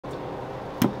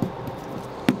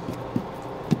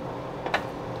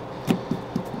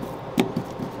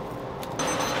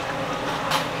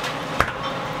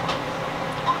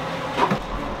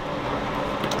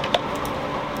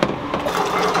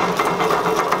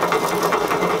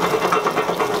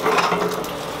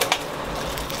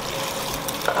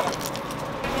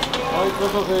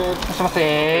しませ。いらっしゃいま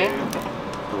せ。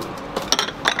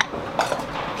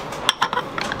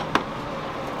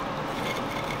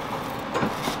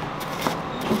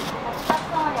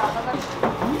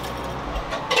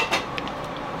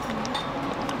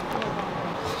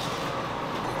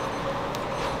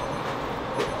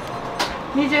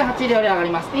28料理上がり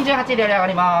ます。28料理上が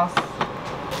ります。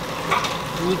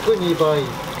肉2倍。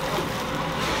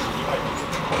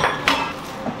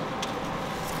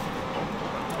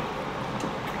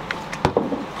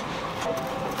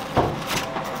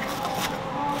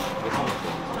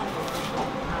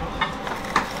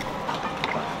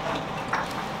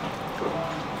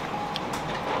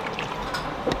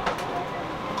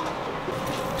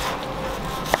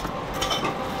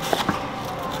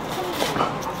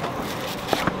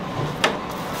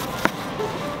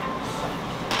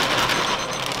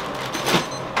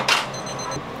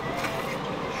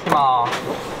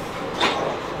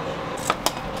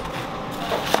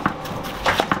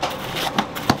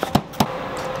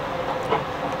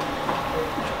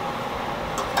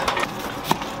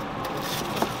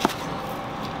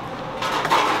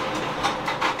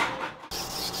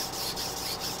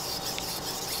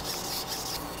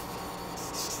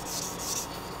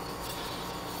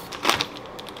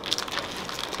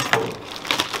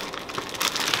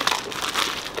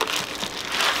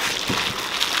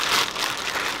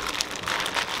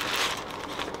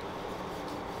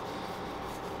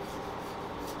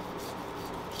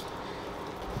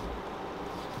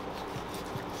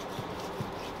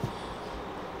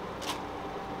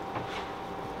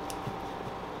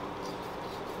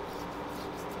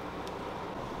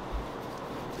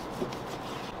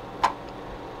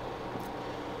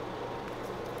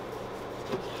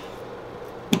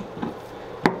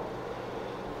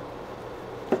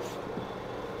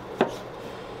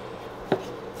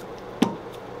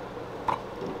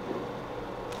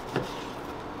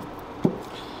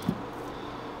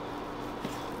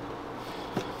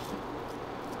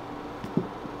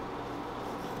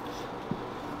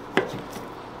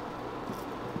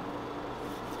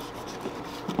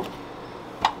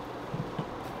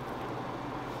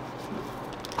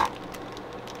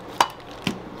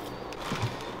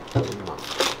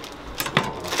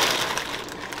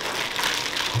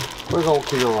これが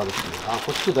沖縄ですね。あ、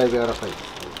こっちだいぶ柔らかいです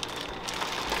ね。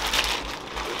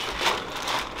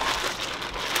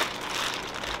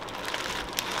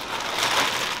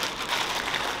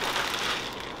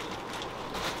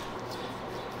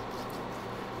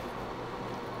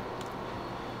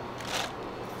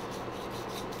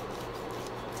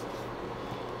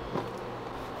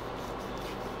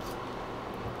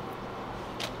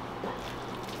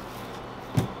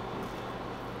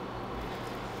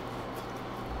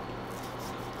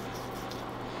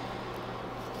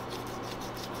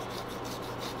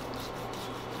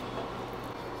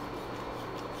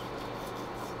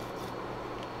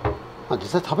まあ、実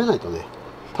際食べないとね、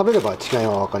食べれば違い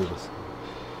は分かります。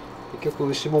結局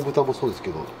牛も豚もそうですけ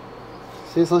ど、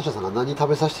生産者さんが何食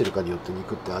べさせてるかによって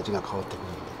肉って味が変わってくる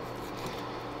ので。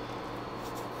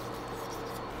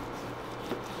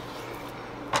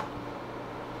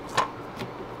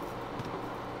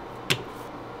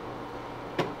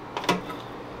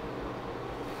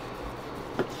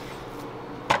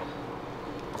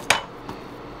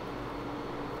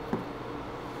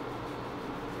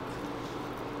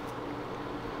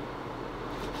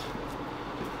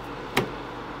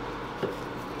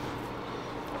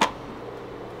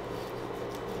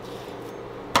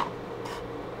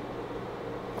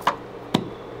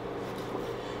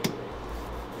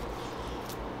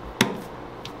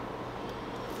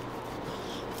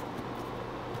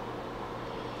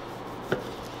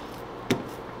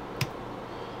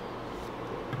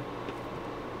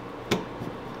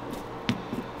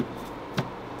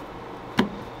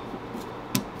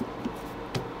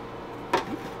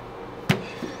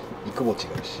肉も違う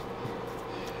し。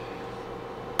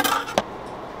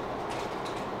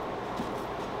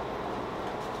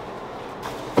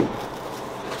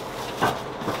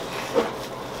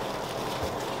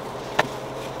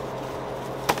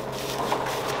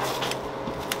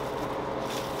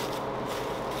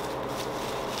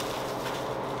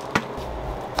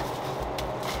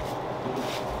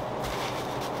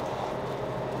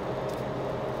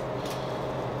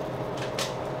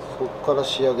ここから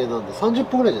仕上げなんで30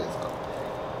分ぐらいじゃないですか、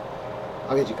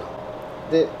揚げ時間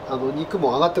で。肉も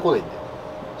上がってこないんで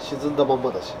沈んだまん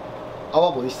まだし、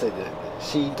泡も一切出ないんで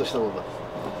シーンとしたままです。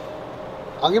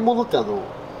揚げ物って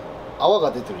泡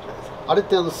が出てるじゃないですか。あれっ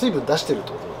て水分出してるっ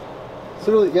てことなんで、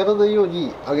それをやらないよう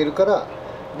に揚げるから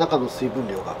中の水分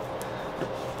量が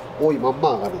多いまん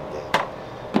ま上がるん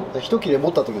で、一切れ持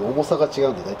った時の重さが違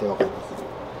うんで大体分かります。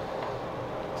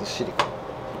ずっしり。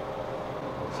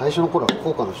最初の頃は福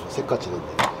岡の人せっかちなんで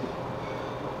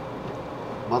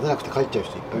混ぜなくて帰っちゃう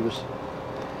人いっぱいいまし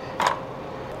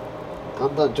た。だ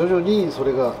んだん徐々にそ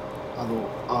れが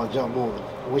じゃあもう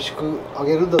美味しく揚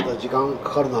げるんだったら時間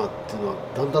かかるなっていうのは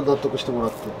だんだん納得してもら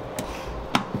って。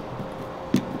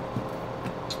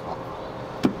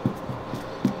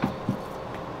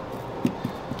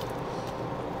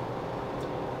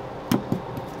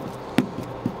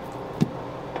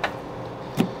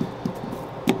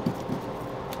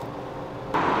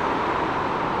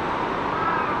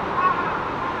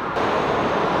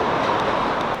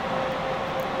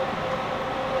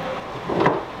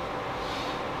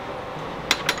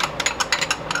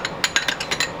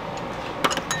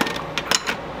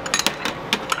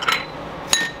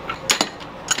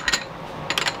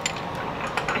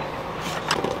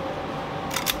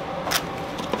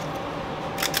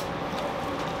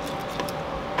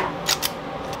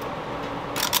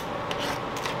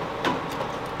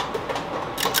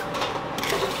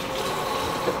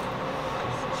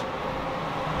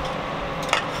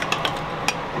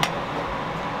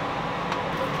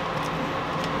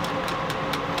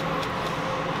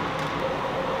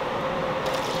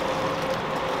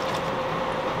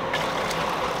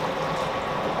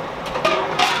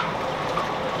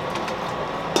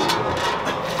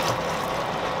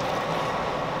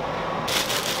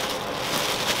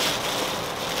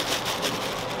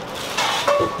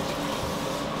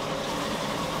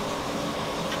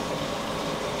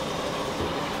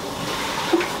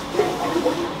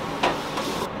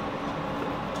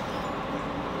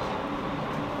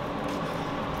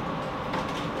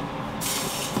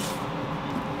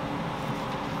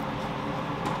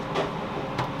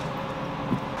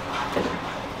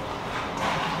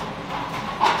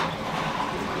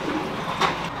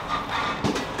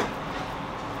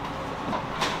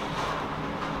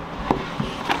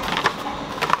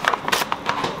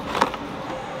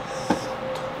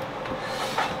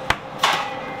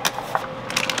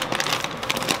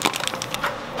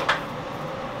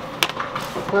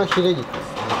これはヒレ肉で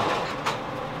すね。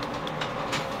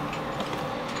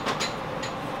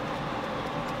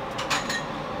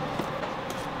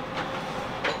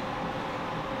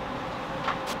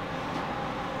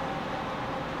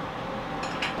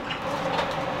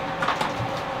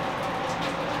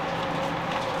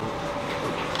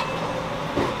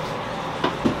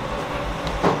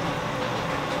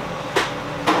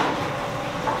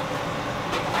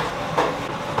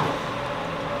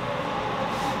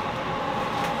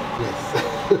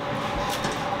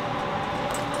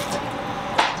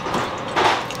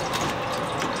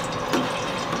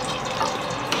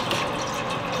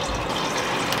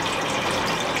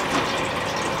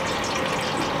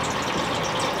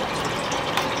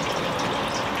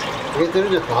揚げてる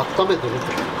んじゃなくて温めてるって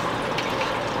ことです。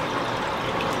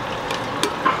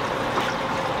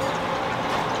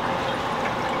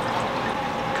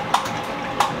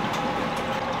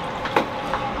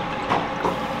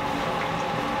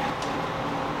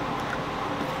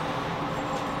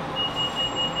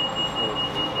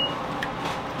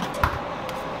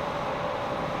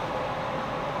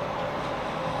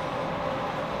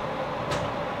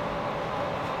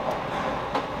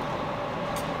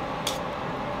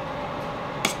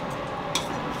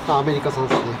アメリカ産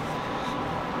ですね。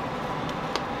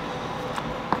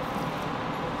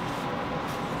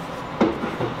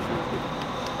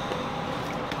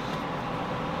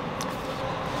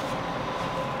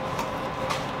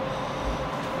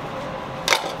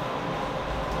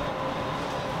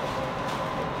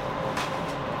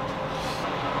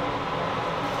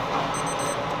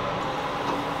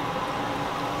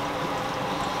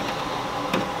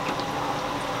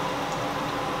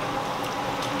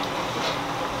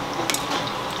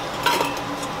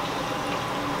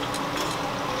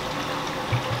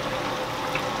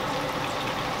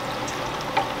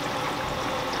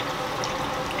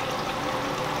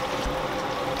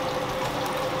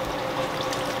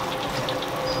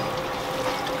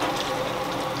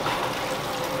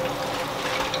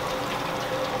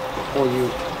こういう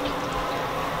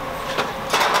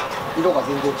色が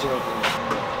全然違うと思います。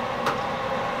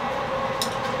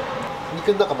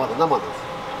肉の中まだ生なんで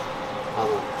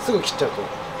す。すぐ切っちゃうと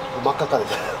真っ赤っかで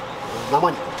す。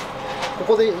生肉。こ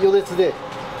こで余熱で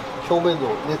表面の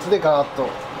熱でガーッと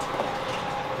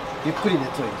ゆっくり熱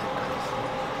を入れていく感じです。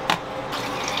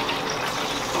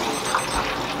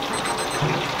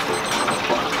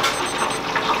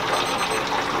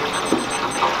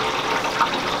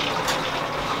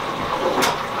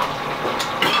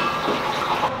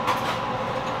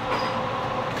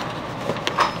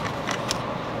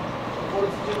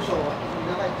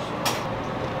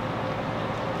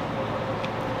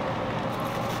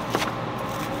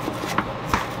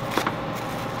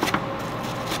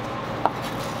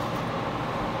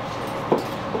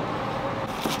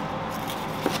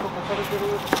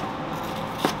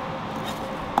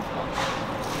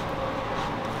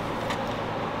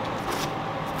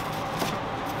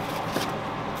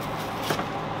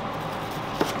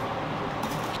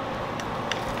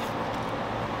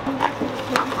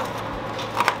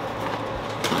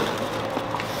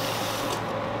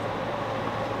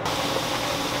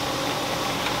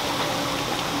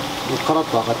カラ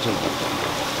ッと上がっちゃうんだ。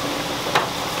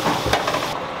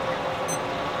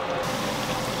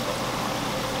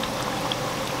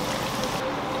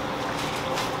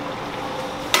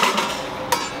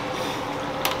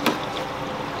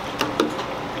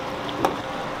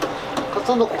カツ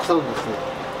サンド国産ですね。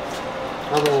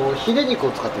ヒレ肉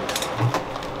を使っています。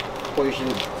こういうヒレ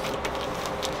肉です。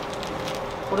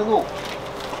これの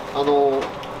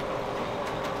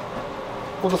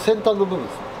この先端の部分で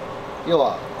すね。要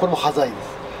はこれも端材です。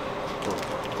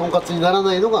とんかつになら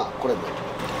ないのがこれになる。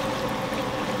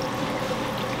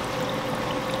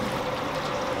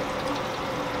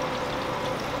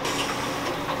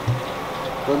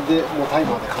なんでもうタイ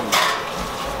マーで考える。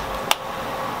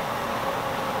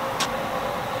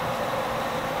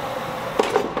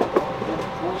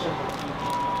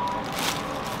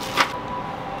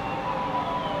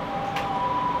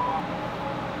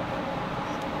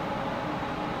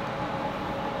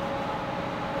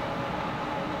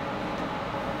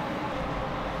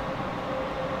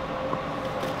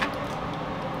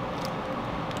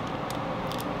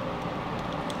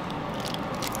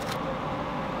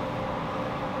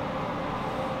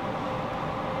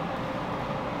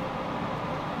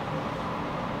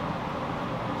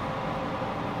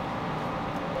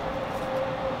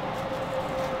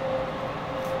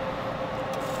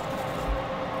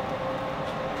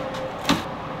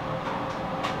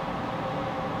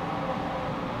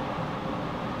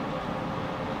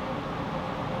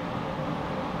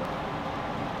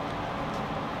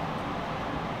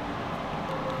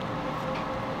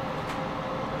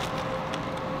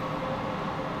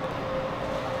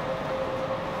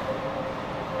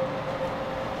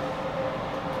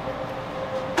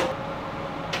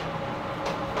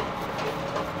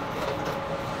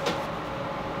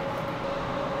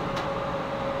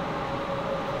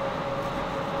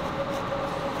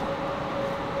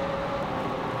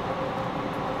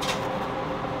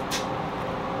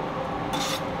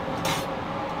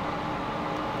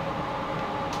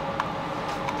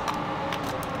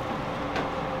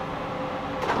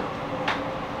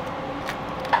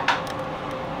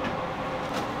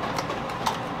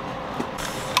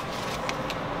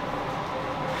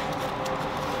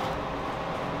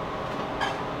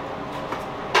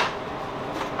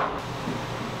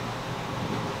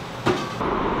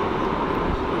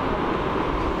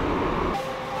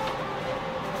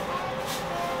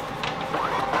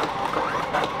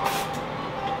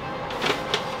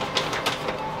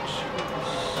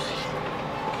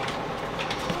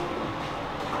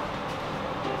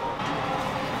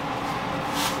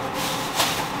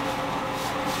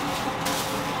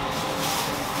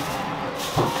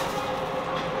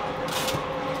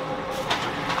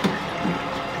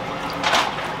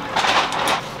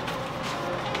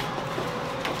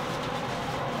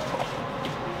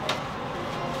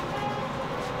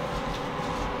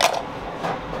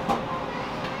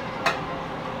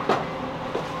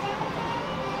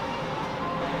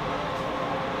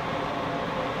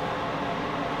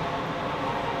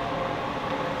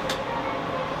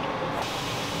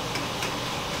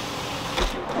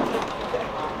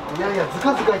いやいや、ず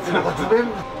かずかいつのが図面。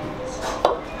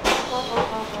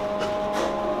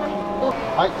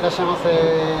はい、いらっしゃいませ。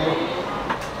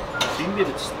ビンベル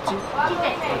ちっちゃい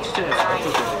やつか、ちょ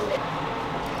っと。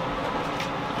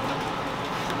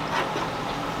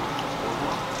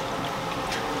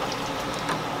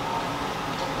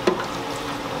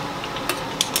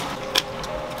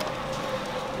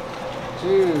10、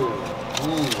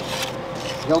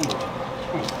2、4の。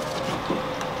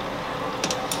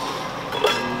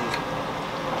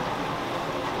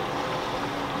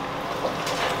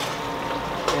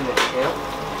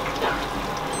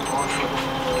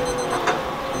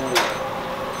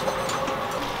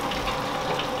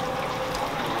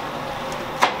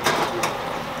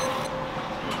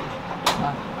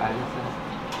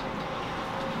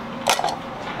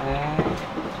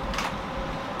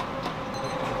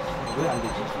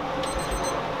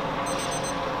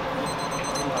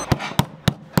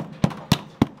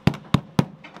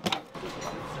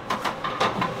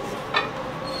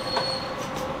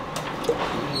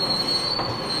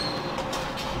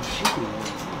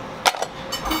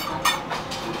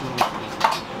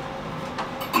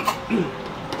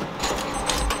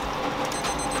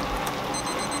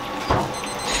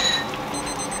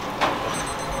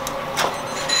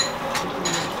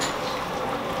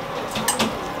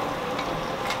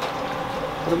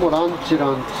もうランチ。受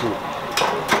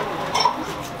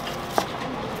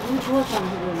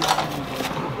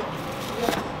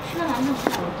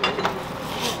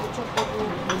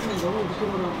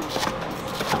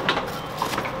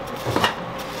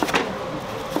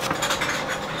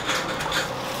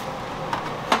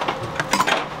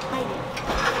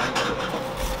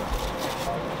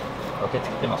け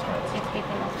付けてますかね。受け付けて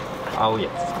ます。青いや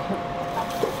つ。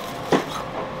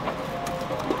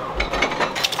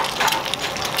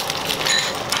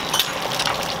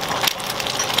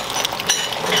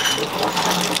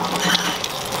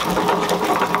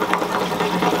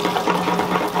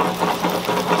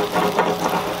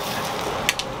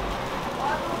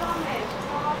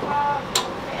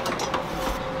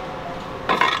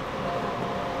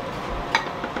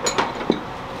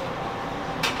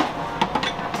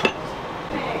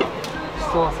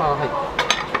ソワサ入って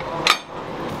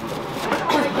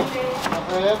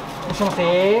いらっしゃいませ。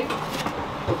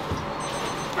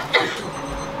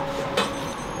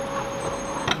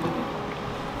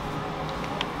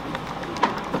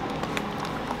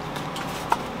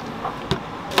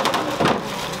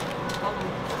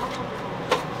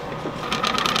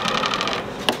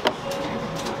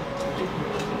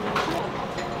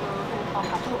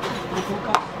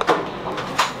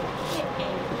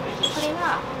これ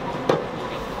が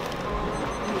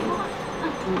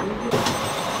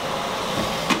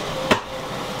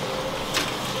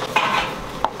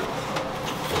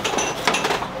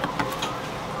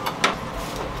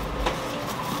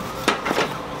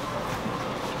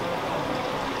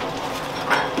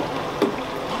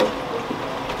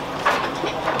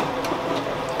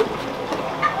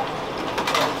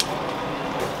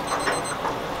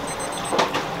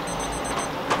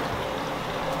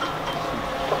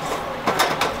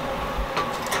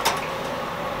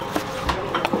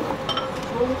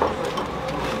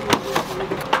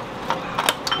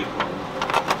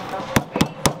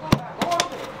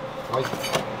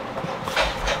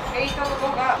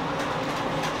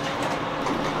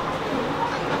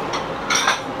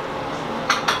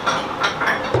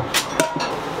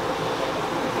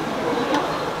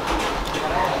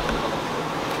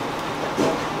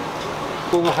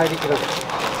ここが入りきらない。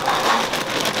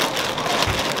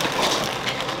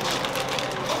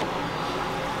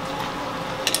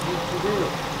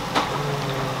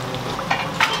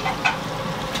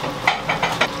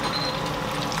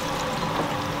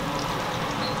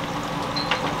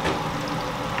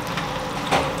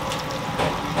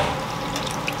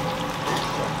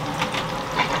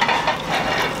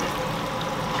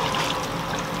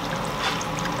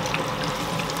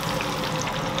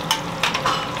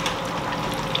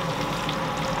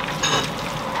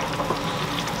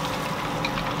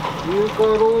牛化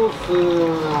ロース、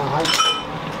はい。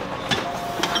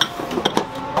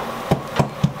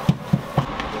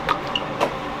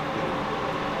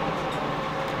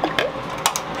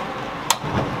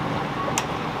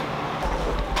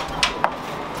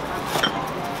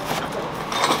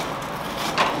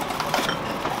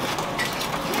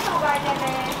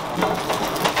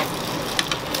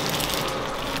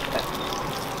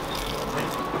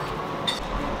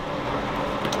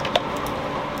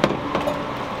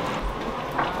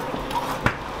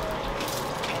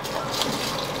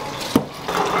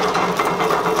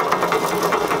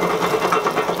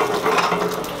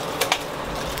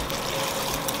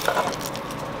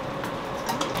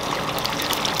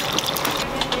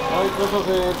いらっ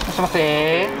しゃいませ。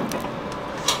い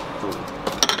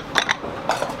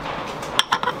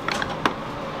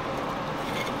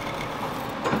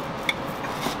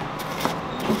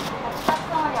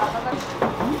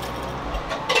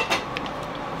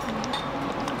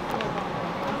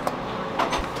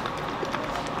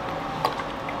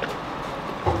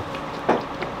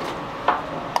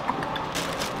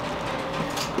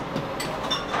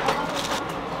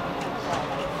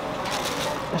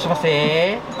らっしゃいませ。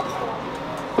いらっしゃいませ。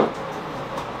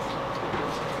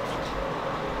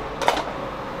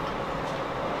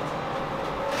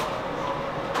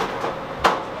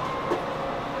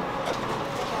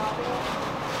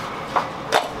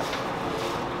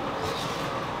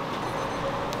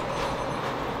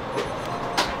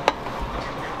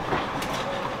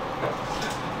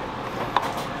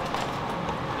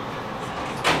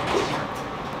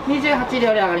28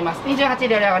料理上がります。28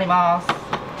料理上がります。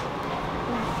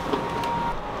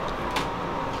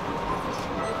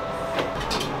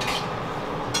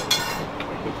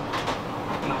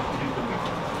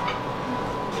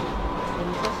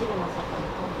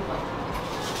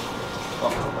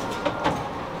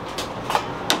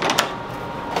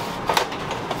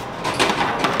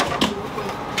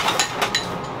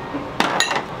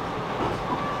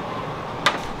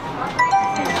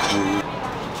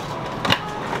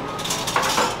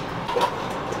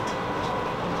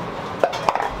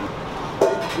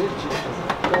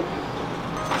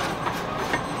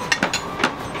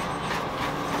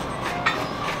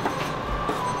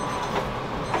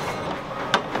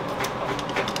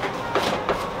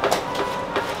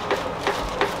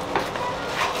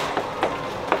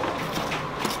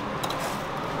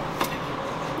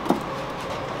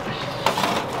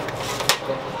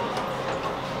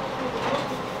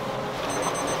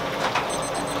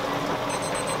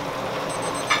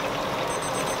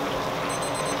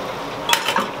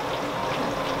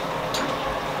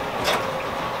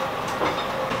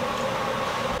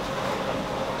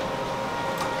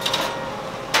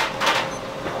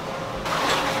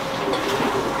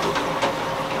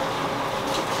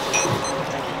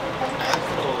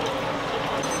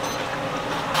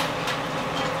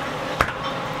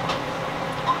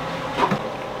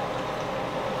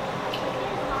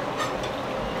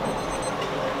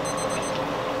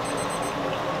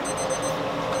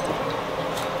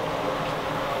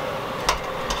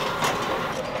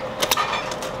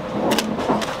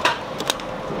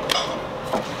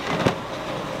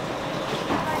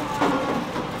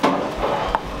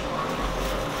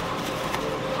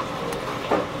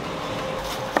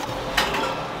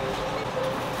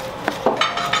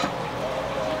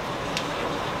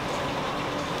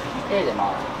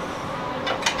ます。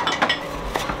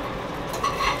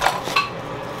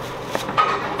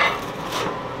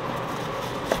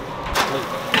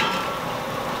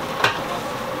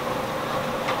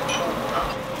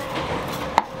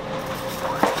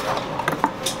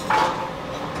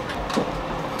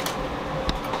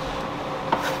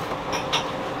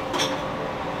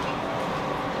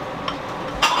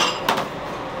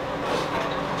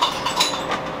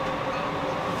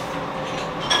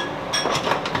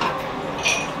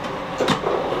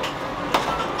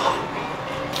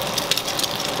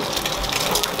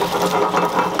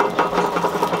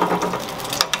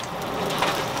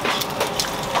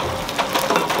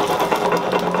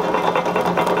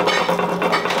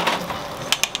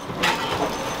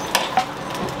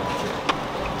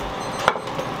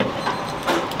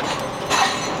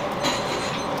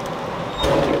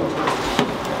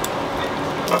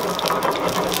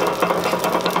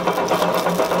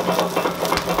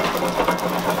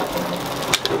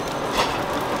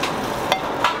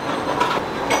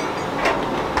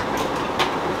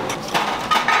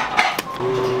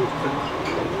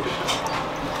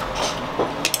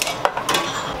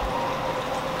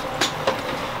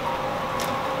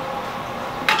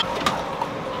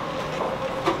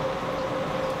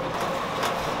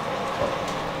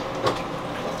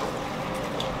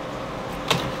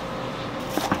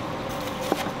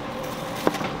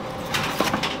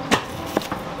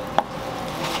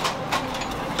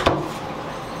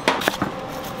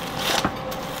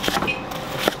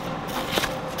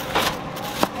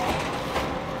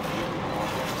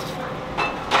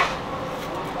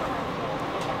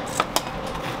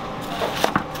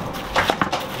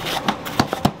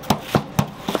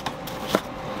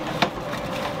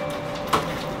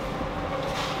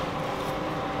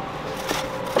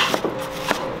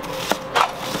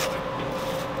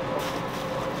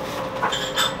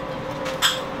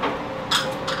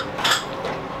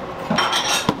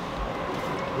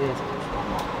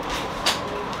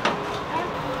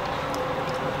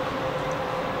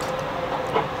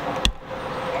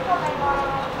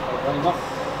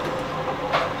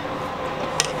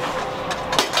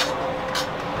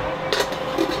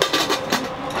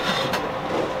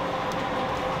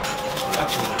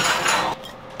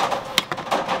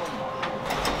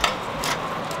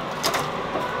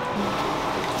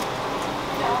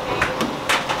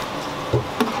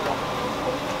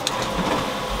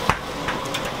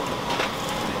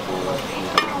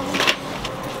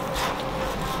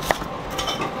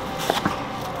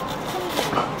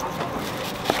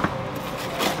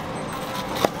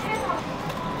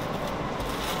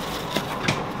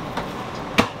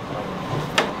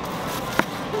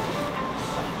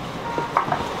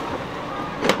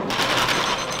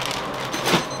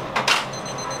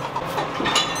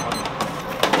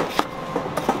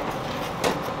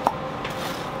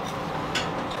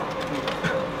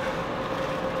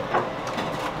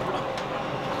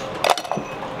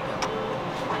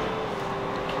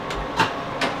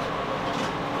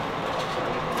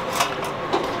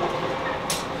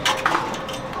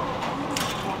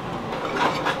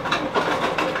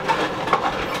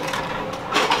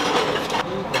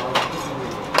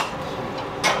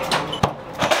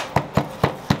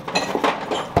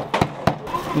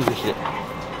いいですね。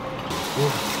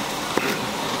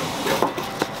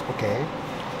オッケー。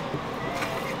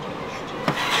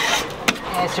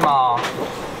お願いします。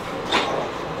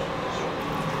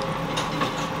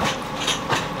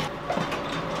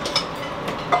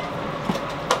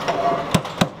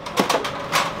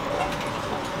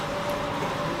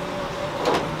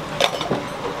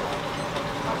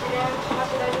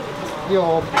いい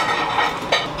よ。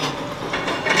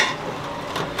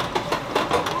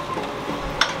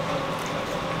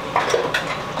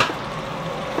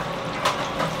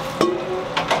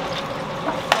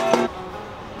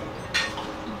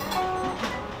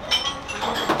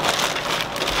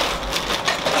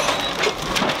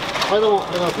はい、どうもあ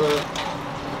りがとうございます。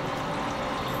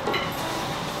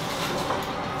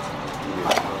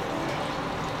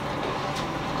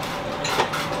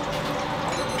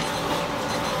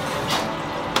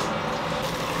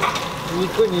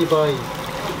肉2倍。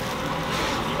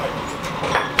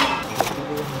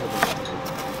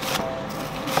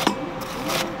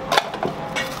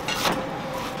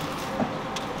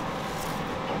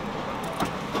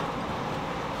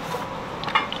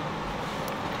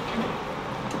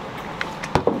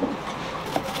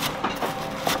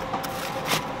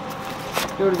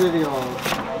料理出るよ。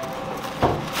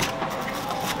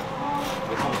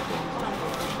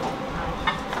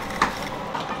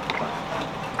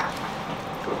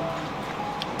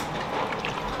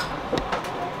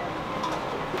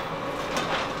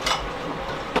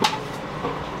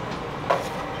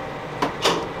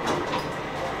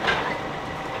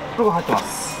入ってま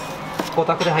す。光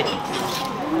沢で入ってます。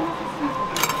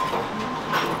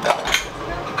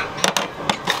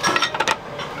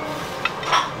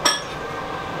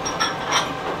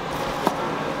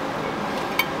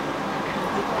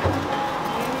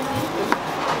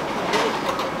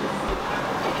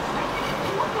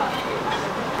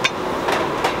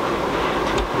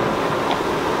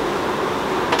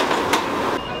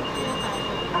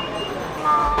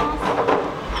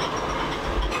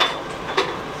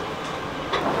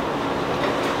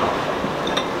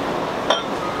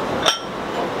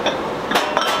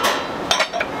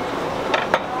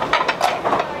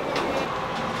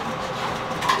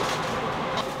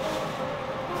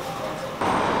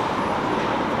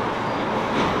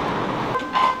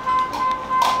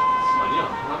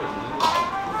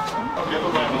ございます。ありがと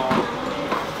うございます。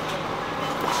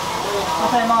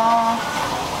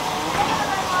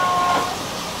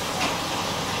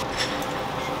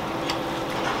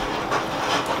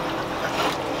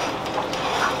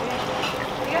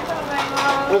ありがとうございま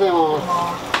す。ありがとうございま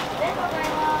す。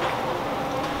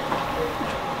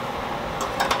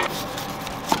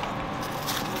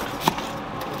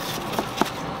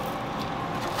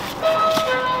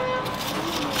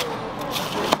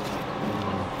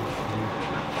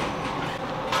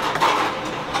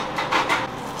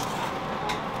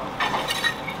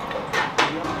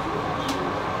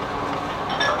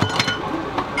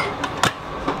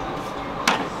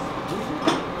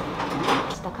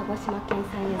鹿児島県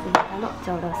産ゆず豚の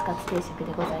上ロースカツ定食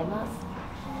でございます。